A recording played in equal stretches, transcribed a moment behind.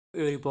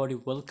Everybody,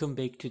 welcome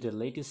back to the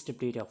latest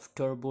update of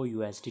Turbo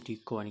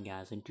USDT coin,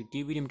 guys. And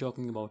today video I'm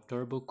talking about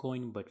Turbo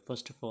coin. But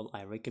first of all,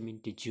 I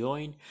recommend to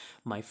join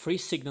my free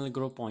signal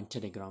group on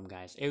Telegram,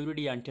 guys. Every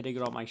day on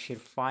Telegram I share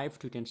 5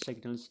 to 10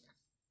 signals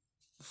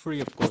free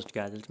of cost,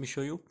 guys. Let me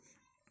show you.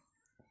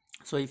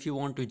 So if you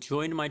want to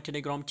join my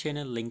Telegram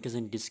channel, link is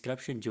in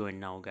description. Join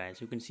now,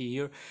 guys. You can see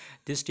here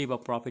this type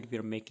of profit we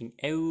are making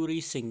every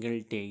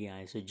single day,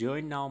 guys. So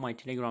join now my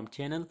Telegram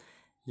channel.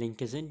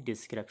 Link is in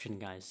description,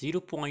 guys.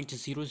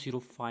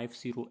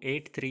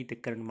 0.005083 the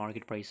current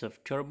market price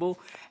of Turbo,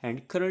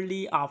 and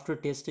currently after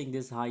testing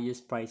this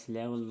highest price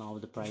level, now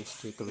the price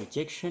take a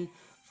rejection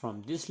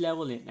from this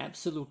level, and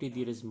absolutely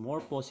there is more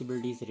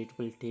possibilities that it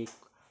will take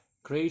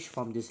crash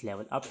from this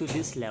level up to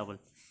this level.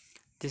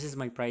 This is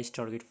my price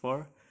target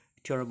for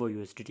Turbo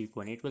USDT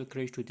coin. It will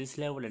crash to this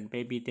level, and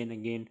maybe then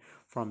again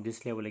from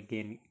this level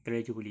again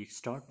gradually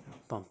start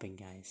pumping,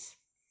 guys.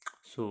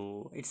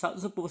 So it's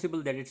also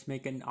possible that it's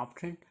make an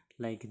uptrend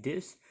like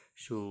this.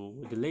 So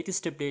the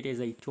latest update, as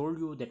I told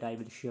you, that I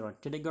will share on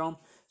Telegram.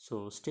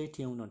 So stay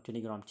tuned on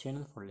Telegram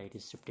channel for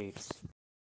latest updates.